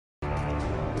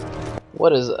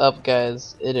What is up,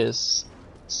 guys? It is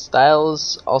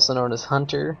StyleZ, also known as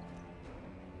Hunter,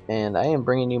 and I am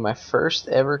bringing you my first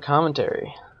ever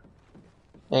commentary.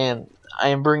 And I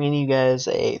am bringing you guys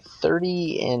a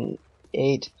 30 and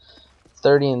 8,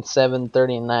 30 and 7,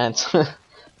 30 and 9,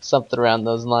 something around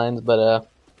those lines. But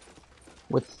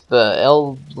with the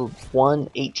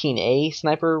L118A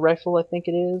sniper rifle, I think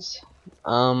it is.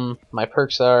 My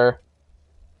perks are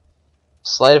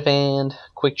sleight of hand,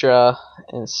 quick draw,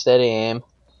 and steady aim.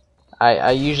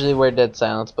 I usually wear dead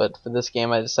silence, but for this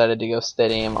game I decided to go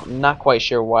steady aim. I'm not quite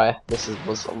sure why.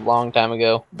 Was a long time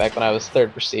ago, back when I was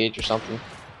 3rd Prestige or something.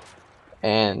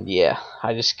 And yeah,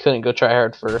 I just couldn't go try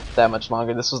hard for that much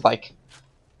longer. This was like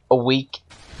a week,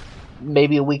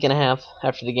 maybe a week and a half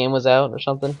after the game was out or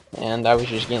something, and I was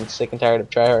just getting sick and tired of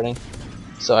tryharding.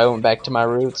 So I went back to my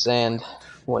roots and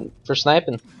went for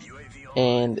sniping.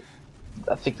 And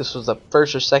I think this was the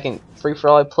first or second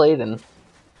free-for-all I played, and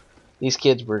these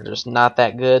kids were just not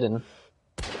that good, and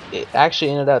it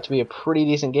actually ended out to be a pretty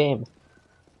decent game.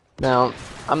 Now,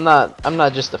 I'm not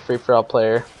just a free-for-all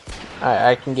player.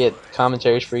 I can get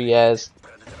commentaries for you guys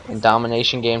in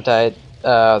domination, game type,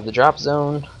 the drop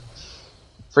zone,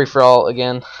 free-for-all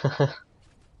again.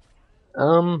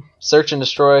 Search and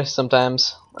destroy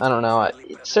sometimes. I don't know.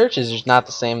 Search is just not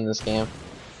the same in this game.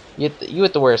 You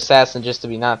have to wear assassin just to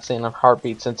be not seeing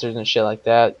heartbeat sensors and shit like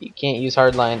that. You can't use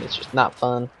hardline. It's just not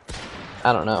fun.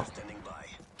 I don't know.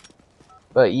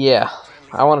 But yeah,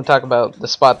 I want to talk about the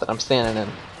spot that I'm standing in.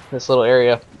 This little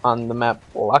area on the map,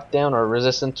 lockdown or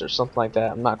resistance or something like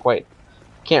that. I'm not quite,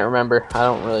 can't remember. I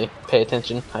don't really pay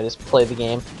attention. I just play the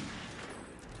game.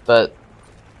 But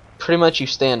pretty much you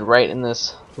stand right in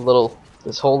this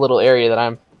whole little area that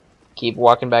I'm keep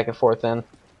walking back and forth in,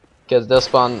 because they'll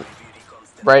spawn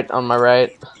right on my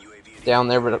right, down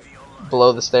there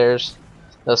below the stairs.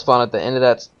 They'll spawn at the end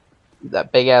of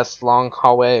that big ass long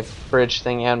hallway bridge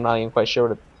thing. I'm not even quite sure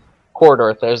what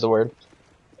corridor, there's the word.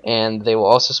 And they will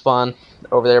also spawn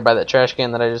over there by that trash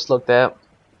can that I just looked at.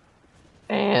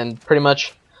 And pretty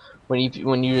much when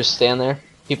you just stand there,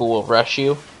 people will rush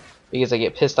you because they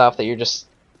get pissed off that you're just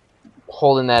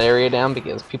holding that area down,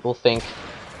 because people think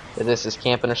that this is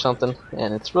camping or something,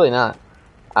 and it's really not.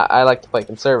 I like to play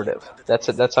conservative. That's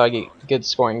how I get good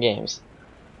scoring games.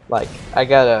 Like, I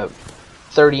got a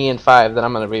 30 and 5 that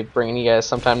I'm gonna be bringing you guys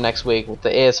sometime next week with the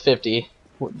AS50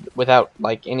 without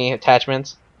like any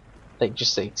attachments, like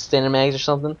just extended mags or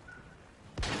something,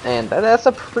 and that's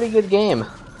a pretty good game.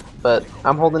 But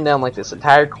I'm holding down like this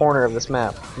entire corner of this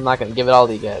map. I'm not gonna give it all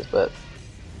to you guys, but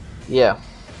yeah.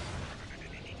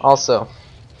 Also,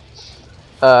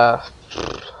 don't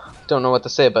know what to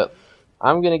say, but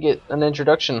I'm gonna get an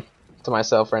introduction to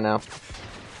myself right now.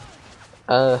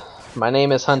 My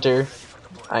name is Hunter.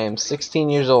 I am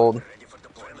 16 years old.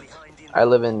 I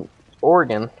live in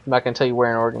Oregon. I'm not gonna tell you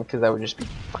where in Oregon, because that would just be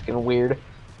fucking weird.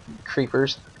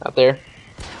 Creepers out there.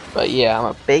 But yeah, I'm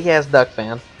a big ass duck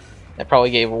fan. That probably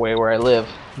gave away where I live.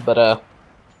 But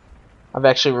I've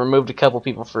actually removed a couple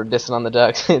people for dissing on the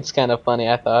ducks. It's kind of funny,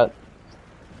 I thought.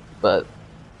 But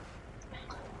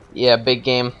yeah, big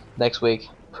game next week.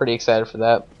 Pretty excited for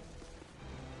that.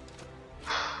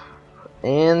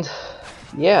 And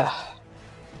yeah,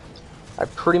 I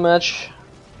pretty much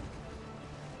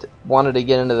wanted to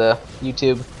get into the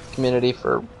YouTube community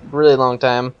for a really long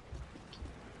time.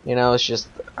 You know, it's just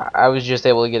I was just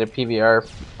able to get a PVR,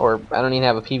 or I don't even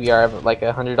have a PVR. I have like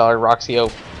a $100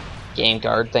 Roxio game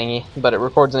card thingy, but it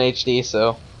records in HD,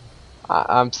 so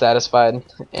I'm satisfied,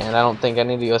 and I don't think I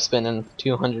need to go spending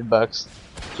 $200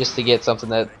 just to get something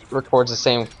that records the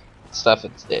same stuff.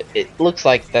 It looks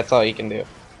like that's all you can do.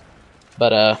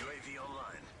 But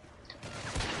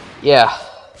yeah,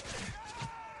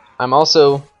 I'm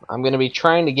gonna be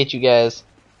trying to get you guys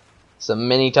some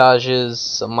mini-tages,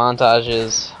 some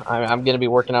montages. I'm gonna be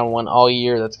working on one all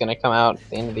year that's gonna come out at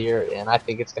the end of the year, and I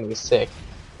think it's gonna be sick.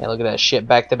 And look at that shit,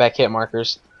 back-to-back hit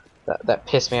markers. That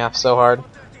pissed me off so hard.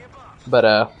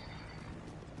 But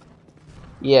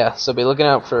yeah, so be looking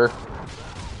out for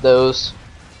those.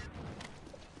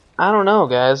 I don't know,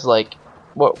 guys. Like,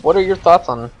 what are your thoughts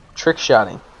on trick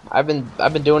shotting? I've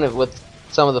been doing it with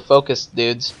some of the focus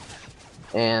dudes,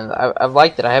 and I've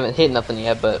liked it. I haven't hit nothing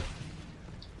yet, but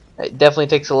it definitely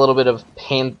takes a little bit of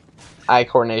hand-eye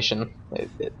coordination.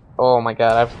 Oh my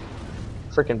god,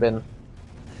 I've freaking been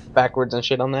backwards and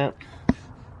shit on that.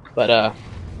 But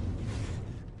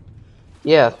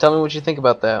yeah, tell me what you think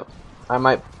about that. I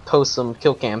might post some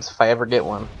kill cams if I ever get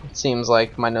one. It seems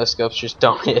like my no scopes just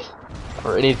don't hit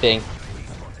or anything.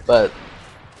 But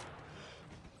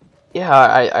yeah,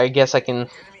 I guess I can.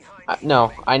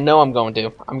 No, I know I'm going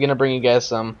to. I'm gonna bring you guys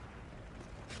some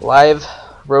live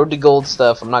Road to Gold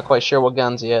stuff. I'm not quite sure what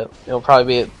guns yet. It'll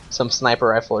probably be some sniper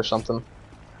rifle or something.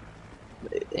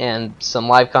 And some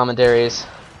live commentaries.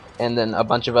 And then a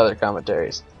bunch of other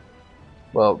commentaries.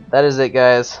 Well, that is it,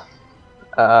 guys.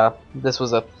 This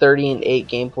was a 30-8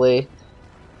 gameplay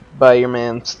by your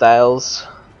man StyleZ,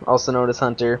 also known as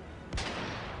Hunter.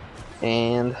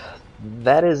 And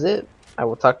that is it. I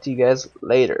will talk to you guys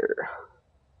later.